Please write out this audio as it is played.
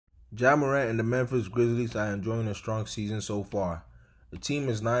Ja Morant and the Memphis Grizzlies are enjoying a strong season so far. The team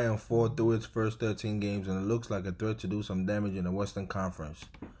is 9-4 through its first 13 games, and it looks like a threat to do some damage in the Western Conference.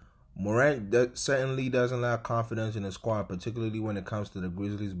 Morant certainly doesn't lack confidence in his squad, particularly when it comes to the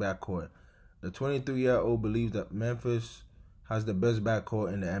Grizzlies' backcourt. The 23-year-old believes that Memphis has the best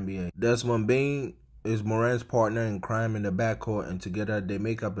backcourt in the NBA. Desmond Bane is Morant's partner in crime in the backcourt, and together they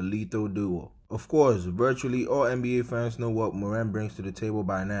make up a lethal duo. Of course, virtually all NBA fans know what Morant brings to the table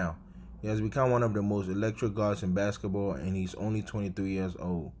by now. He has become one of the most electric guards in basketball, and he's only 23 years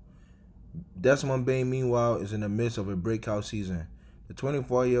old. Desmond Bane, meanwhile, is in the midst of a breakout season. The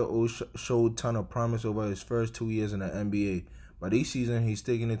 24-year-old showed a ton of promise over his first 2 years in the NBA, but this season he's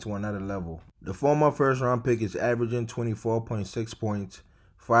taking it to another level. The former first-round pick is averaging 24.6 points,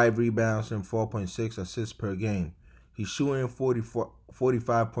 5 rebounds, and 4.6 assists per game. He's shooting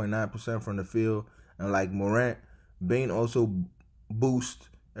 45.9% from the field, and like Morant, Bane also boosts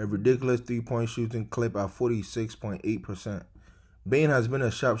a ridiculous three-point shooting clip at 46.8%. Bane has been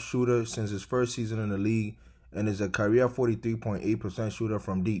a sharp shooter since his first season in the league and is a career 43.8% shooter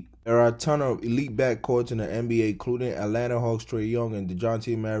from deep. There are a ton of elite backcourts in the NBA, including Atlanta Hawks' Trae Young and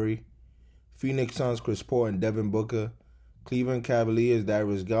DeJounte Murray, Phoenix Suns' Chris Paul and Devin Booker, Cleveland Cavaliers'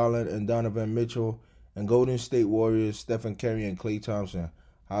 Darius Garland and Donovan Mitchell, and Golden State Warriors' Stephen Curry and Klay Thompson.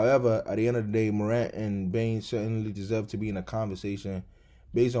 However, at the end of the day, Morant and Bane certainly deserve to be in a conversation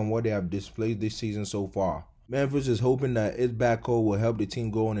based on what they have displayed this season so far. Memphis is hoping that its backcourt will help the team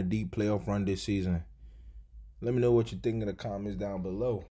go on a deep playoff run this season. Let me know what you think in the comments down below.